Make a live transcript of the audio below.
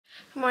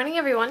Good morning,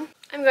 everyone.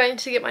 I'm going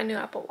to get my new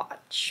Apple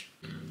Watch.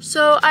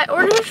 So I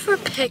ordered for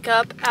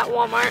pickup at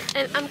Walmart,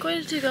 and I'm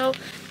going to go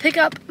pick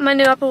up my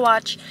new Apple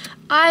Watch.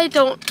 I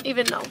don't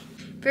even know.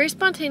 Very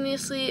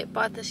spontaneously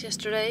bought this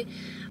yesterday,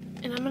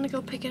 and I'm gonna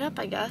go pick it up,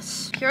 I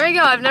guess. Here I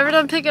go. I've never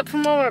done pickup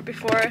from Walmart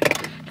before,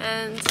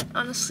 and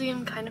honestly,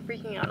 I'm kind of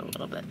freaking out a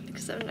little bit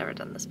because I've never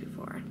done this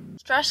before.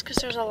 Stressed because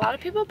there's a lot of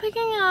people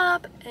picking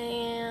up,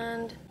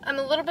 and I'm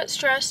a little bit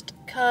stressed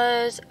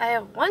because I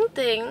have one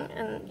thing,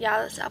 and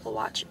yeah, this Apple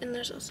Watch, and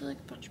there's also like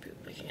a bunch of people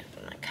picking up,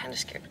 and I'm kind of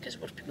scared because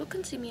what if people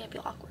can see me? I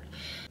feel awkward.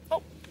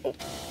 Oh.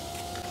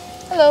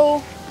 Hello.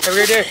 Have a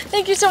great day.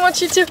 Thank you so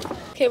much, you too.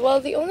 Okay, well,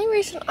 the only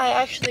reason I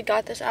actually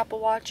got this Apple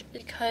Watch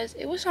is because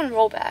it was on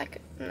rollback,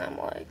 and I'm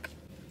like,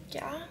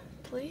 yeah,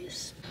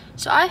 please.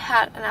 So I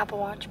had an Apple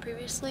Watch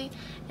previously,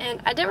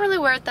 and I didn't really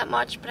wear it that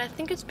much, but I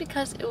think it's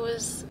because it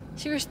was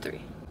Series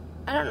 3.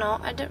 I don't know,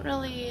 I didn't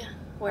really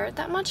wear it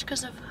that much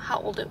because of how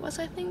old it was,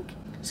 I think.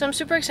 So I'm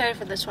super excited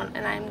for this one,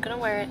 and I'm gonna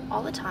wear it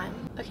all the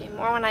time. Okay,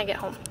 more when I get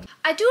home.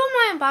 I do all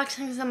my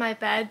unboxings on my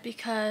bed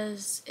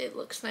because it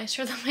looks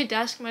nicer than my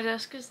desk. My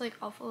desk is like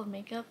all full of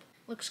makeup.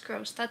 Looks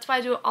gross. That's why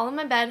I do it all in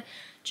my bed,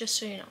 just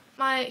so you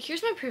know.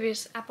 Here's my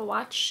previous Apple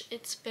Watch.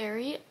 It's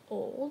very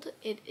old.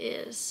 It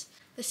is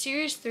the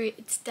Series 3.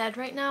 It's dead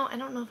right now. I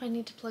don't know if I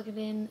need to plug it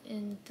in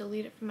and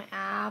delete it from my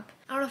app.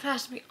 I don't know if it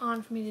has to be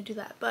on for me to do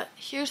that, but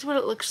here's what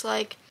it looks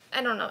like.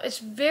 I don't know. It's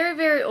very,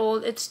 very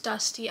old. It's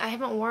dusty. I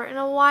haven't worn it in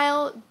a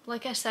while.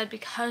 Like I said,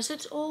 because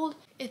it's old,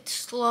 it's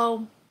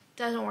slow.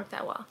 Doesn't work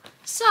that well.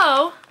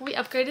 So we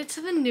upgraded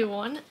to the new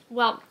one.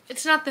 Well,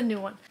 it's not the new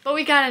one, but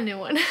we got a new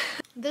one.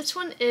 This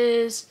one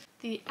is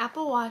the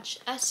Apple Watch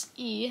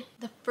SE,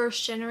 the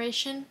first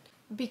generation,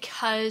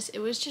 because it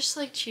was just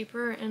like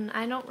cheaper, and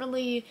I'm not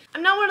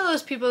one of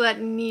those people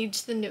that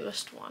needs the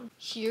newest one.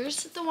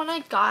 Here's the one I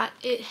got.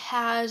 It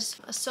has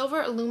a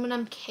silver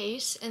aluminum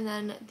case and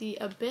then the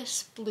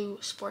Abyss blue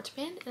sports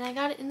band, and I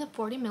got it in the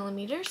 40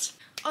 millimeters.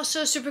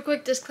 Also, super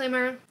quick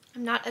disclaimer,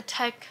 I'm not a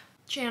tech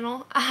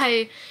channel.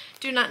 I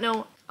do not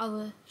know all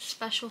the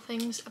special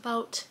things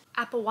about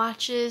Apple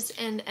Watches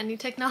and any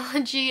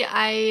technology.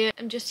 I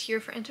am just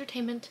here for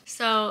entertainment.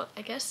 So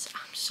I guess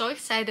I'm so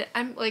excited.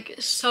 I'm like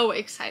so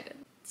excited.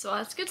 So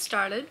let's get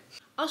started.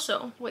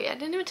 Also, wait, I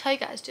didn't even tell you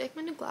guys, do you like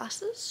my new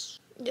glasses?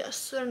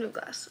 Yes, they're new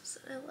glasses.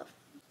 I love them.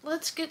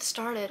 Let's get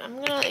started. I'm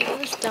gonna angle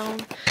this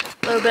down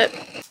a little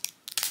bit.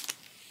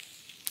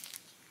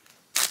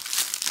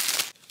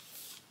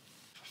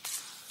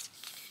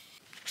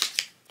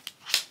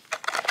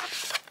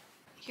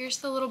 Here's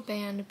the little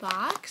band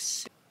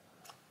box.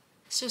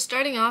 So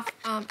starting off,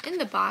 in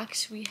the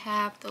box, we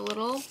have the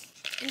little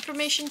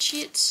information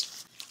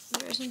sheets.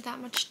 There isn't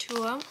that much to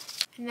them.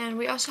 And then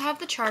we also have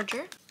the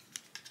charger.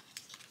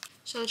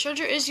 So the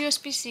charger is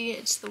USB-C.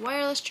 It's the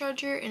wireless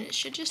charger, and it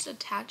should just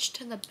attach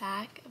to the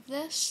back of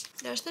this.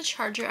 There's the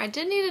charger. I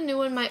did need a new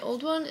one. My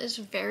old one is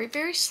very,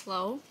 very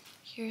slow.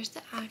 Here's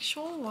the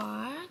actual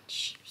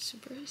watch.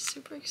 Super,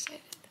 super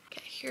excited.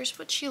 Okay, here's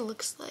what she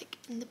looks like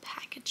in the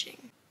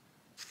packaging.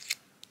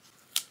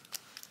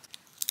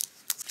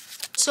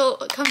 So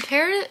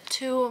compared it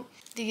to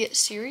the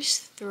Series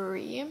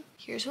 3,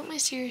 here's what my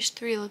Series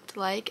 3 looked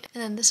like,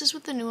 and then this is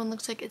what the new one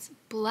looks like. It's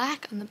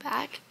black on the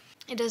back.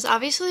 It is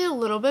obviously a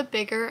little bit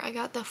bigger. I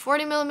got the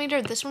 40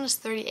 millimeter. This one is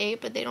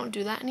 38, but they don't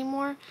do that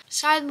anymore.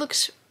 Side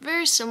looks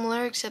very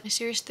similar, except my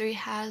Series 3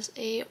 has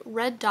a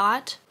red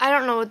dot. I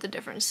don't know what the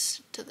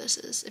difference to this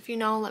is. If you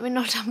know, let me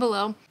know down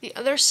below. The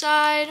other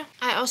side,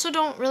 I also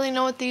don't really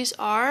know what these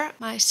are.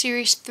 My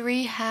Series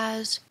 3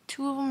 has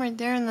two of them right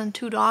there, and then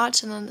two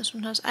dots, and then this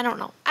one has, I don't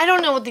know. I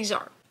don't know what these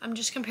are. I'm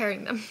just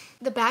comparing them.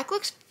 The back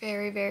looks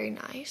very, very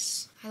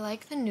nice. I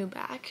like the new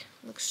back.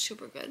 It looks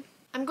super good.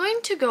 I'm going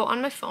to go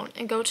on my phone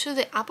and go to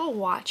the Apple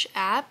Watch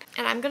app,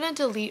 and I'm gonna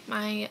delete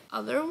my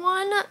other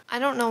one. I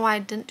don't know why I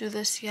didn't do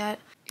this yet.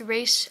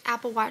 Erase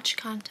Apple Watch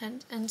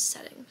content and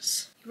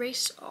settings.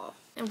 Erase all.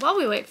 And while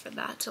we wait for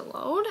that to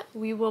load,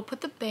 we will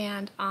put the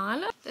band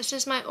on. This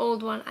is my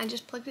old one. I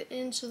just plugged it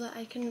in so that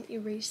I can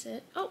erase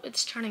it. Oh,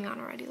 it's turning on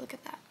already. Look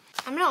at that.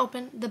 I'm gonna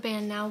open the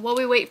band now while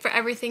we wait for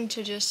everything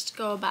to just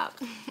go about.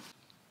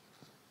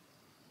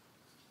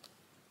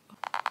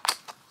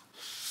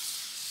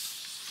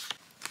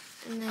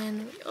 And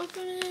then we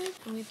open it,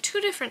 and we have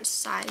two different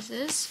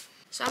sizes.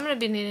 So I'm gonna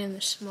be needing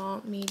the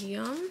small,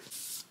 medium.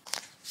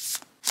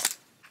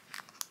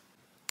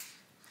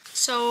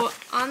 So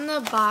on the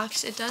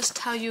box, it does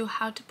tell you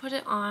how to put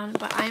it on,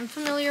 but I'm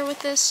familiar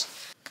with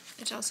this.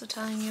 It's also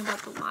telling you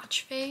about the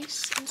watch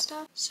face and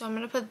stuff. So I'm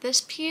gonna put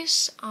this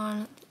piece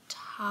on the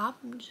top.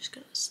 I'm just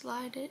gonna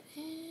slide it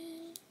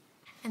in.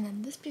 And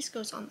then this piece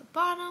goes on the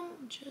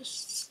bottom.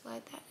 Just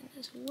slide that in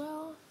as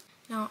well.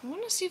 Now, I'm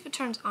going to see if it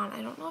turns on.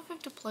 I don't know if I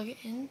have to plug it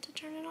in to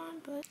turn it on,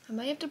 but I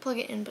might have to plug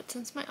it in. But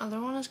since my other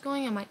one is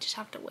going, I might just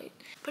have to wait.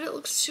 But it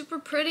looks super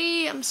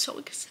pretty. I'm so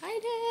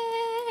excited.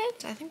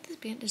 it. I think this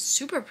band is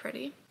super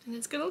pretty and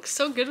it's gonna look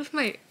so good with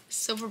my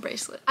silver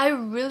bracelet. I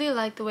really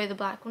like the way the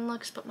black one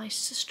looks, but my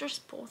sisters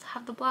both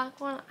have the black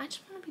one. I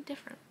just want to be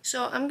different.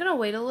 So I'm gonna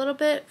wait a little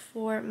bit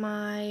for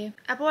my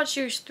Apple Watch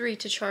Series 3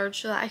 to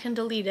charge so that I can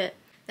delete it.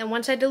 Then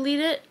once I delete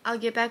it, I'll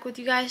get back with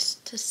you guys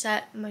to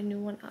set my new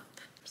one up.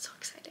 I'm so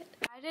excited.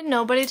 Why did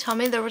nobody tell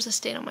me there was a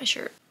stain on my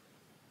shirt?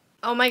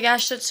 Oh my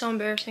gosh, that's so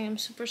embarrassing. I'm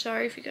super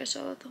sorry if you guys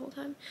saw that the whole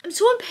time. I'm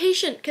so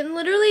impatient. Can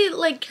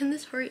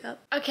this hurry up?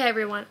 Okay,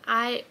 everyone.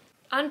 I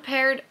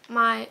unpaired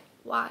my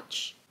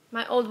watch,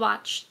 my old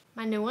watch.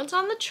 My new one's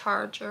on the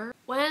charger.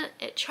 When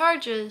it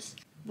charges,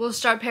 we'll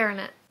start pairing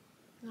it.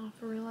 No,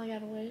 for real, I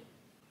gotta wait.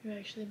 You're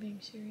actually being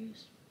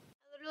serious?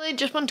 I literally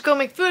just went to go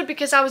make food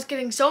because I was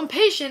getting so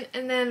impatient,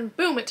 and then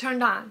boom, it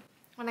turned on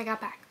when I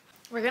got back.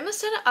 We're gonna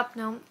set it up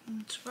now.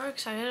 I'm super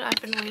excited.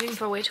 I've been waiting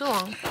for way too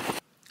long.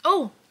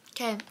 Oh,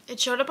 okay. It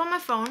showed up on my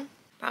phone.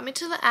 Brought me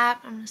to the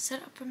app. I'm gonna set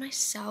it up for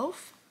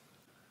myself.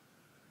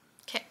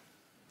 Okay.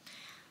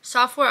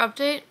 Software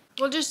update.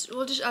 We'll just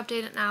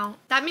update it now.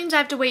 That means I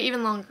have to wait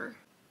even longer.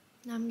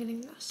 Now I'm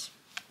getting this.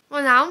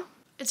 Well, now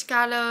it's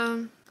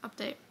gotta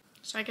update.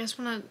 So I guess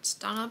when it's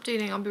done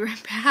updating, I'll be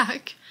right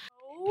back.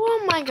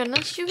 Oh my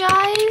goodness, you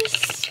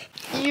guys.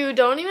 You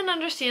don't even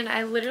understand.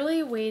 I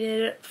literally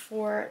waited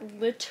for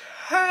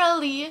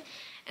literally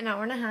an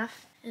hour and a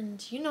half.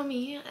 And you know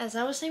me, as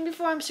I was saying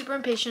before, I'm super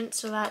impatient,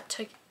 so that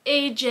took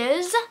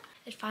ages.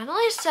 It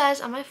finally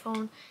says on my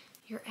phone,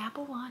 your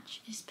Apple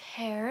Watch is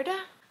paired.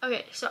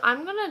 Okay, so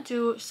I'm gonna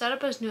do set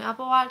up as new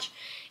Apple Watch.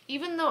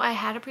 Even though I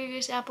had a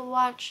previous Apple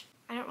Watch,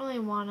 I don't really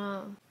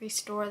wanna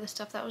restore the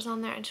stuff that was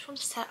on there. I just want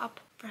to set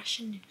up fresh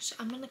and new. So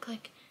I'm gonna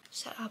click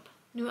set up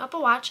new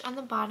Apple Watch on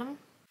the bottom.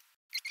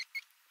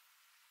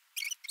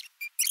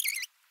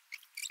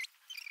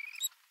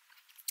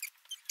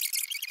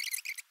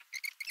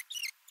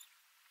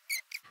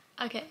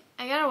 Okay,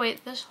 I gotta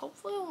wait. This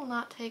hopefully will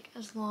not take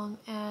as long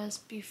as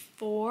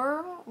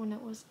before when it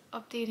was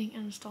updating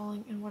and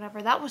installing and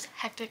whatever. That was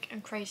hectic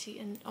and crazy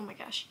and oh my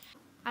gosh.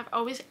 I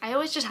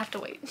always just have to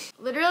wait.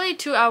 Literally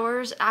 2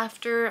 hours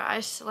after I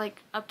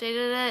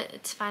updated it,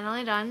 it's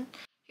finally done.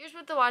 Here's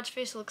what the watch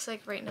face looks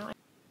like right now.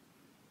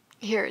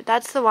 Here,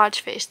 that's the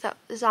watch face that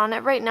is on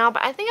it right now,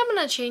 but I think I'm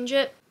gonna change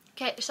it.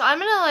 Okay, so I'm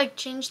gonna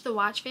change the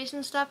watch face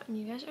and stuff, and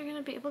you guys are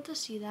gonna be able to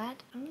see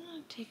that. I'm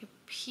gonna take a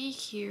peek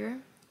here.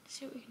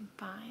 See what we can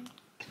find.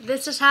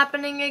 This is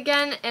happening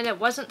again, and it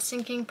wasn't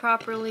syncing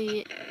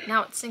properly.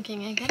 Now it's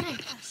syncing again, I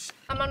guess.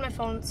 I'm on my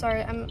phone,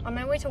 sorry, I'm on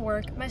my way to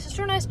work. My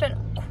sister and I spent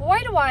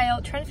quite a while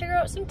trying to figure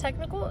out some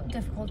technical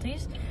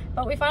difficulties,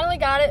 but we finally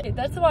got it.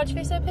 That's the watch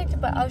face I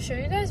picked, but I'll show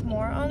you guys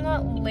more on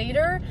that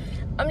later.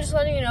 I'm just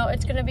letting you know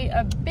it's gonna be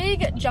a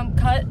big jump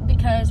cut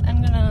because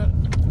I'm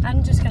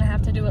just gonna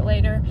have to do it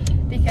later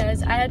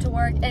because I had to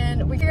work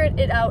and we figured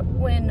it out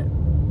when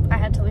I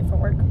had to leave for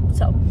work.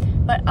 So,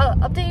 but I'll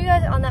update you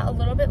guys on that a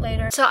little bit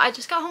later. So I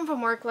just got home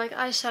from work. Like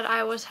I said,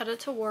 I was headed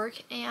to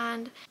work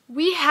and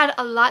we had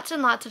lots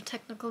and lots of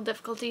technical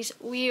difficulties.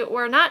 We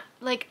were not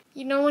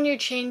you know when you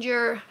change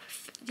your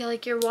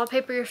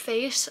wallpaper, your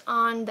face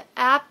on the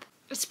app,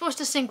 it's supposed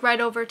to sync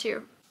right over to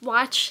your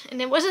watch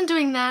and it wasn't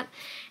doing that,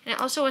 and it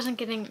also wasn't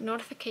getting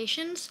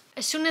notifications.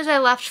 As soon as I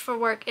left for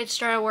work, it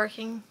started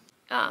working.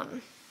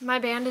 My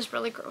band is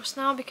really gross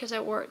now because I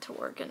wore it to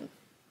work, and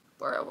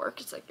where I work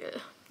it's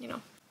you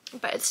know,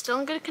 but it's still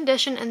in good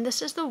condition. And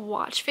this is the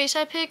watch face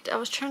I picked. I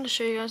was trying to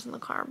show you guys in the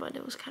car, but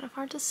it was kind of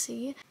hard to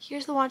see.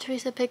 Here's the watch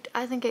face I picked.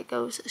 I think it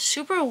goes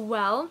super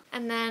well.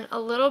 And then a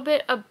little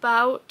bit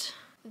about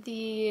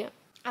the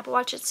Apple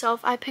Watch itself.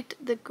 I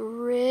picked the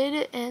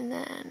grid, and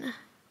then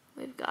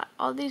we've got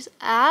all these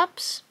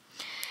apps.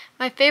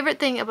 My favorite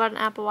thing about an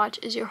Apple Watch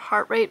is your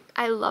heart rate.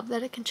 I love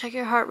that it can check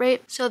your heart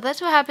rate. So that's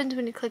what happens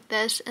when you click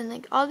this,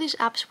 and all these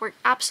apps work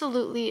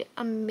absolutely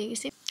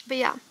amazing. But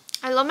yeah,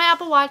 I love my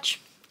Apple Watch.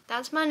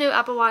 That's my new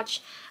Apple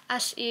Watch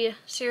SE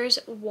Series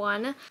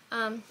 1.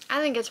 I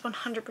think it's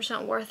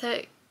 100% worth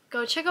it.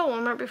 Go check out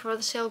Walmart before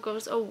the sale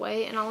goes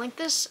away, and I'll link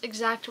this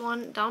exact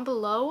one down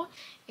below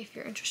if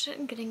you're interested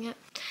in getting it.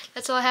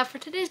 That's all I have for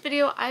today's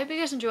video. I hope you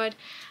guys enjoyed.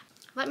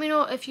 Let me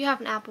know if you have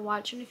an Apple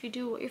Watch, and if you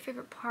do, what your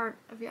favorite part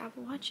of your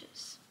Apple Watch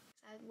is.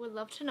 I would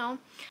love to know.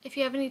 If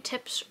you have any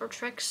tips or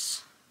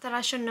tricks that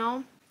I should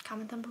know,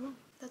 comment them below.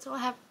 That's all I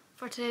have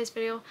for today's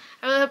video.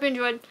 I really hope you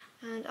enjoyed,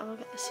 and I will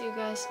see you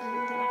guys in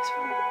the next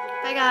one.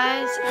 Bye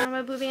guys, I'm on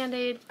my blue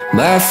Band-Aid.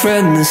 My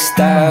friend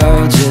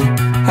nostalgia,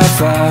 I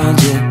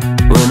found you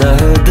when I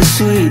heard the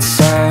sweet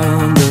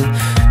sound of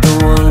the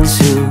ones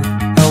who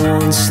I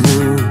once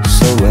knew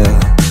so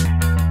well.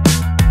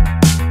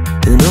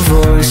 In a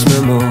voice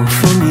memo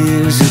from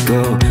years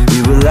ago,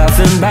 we were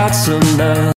laughing about some night.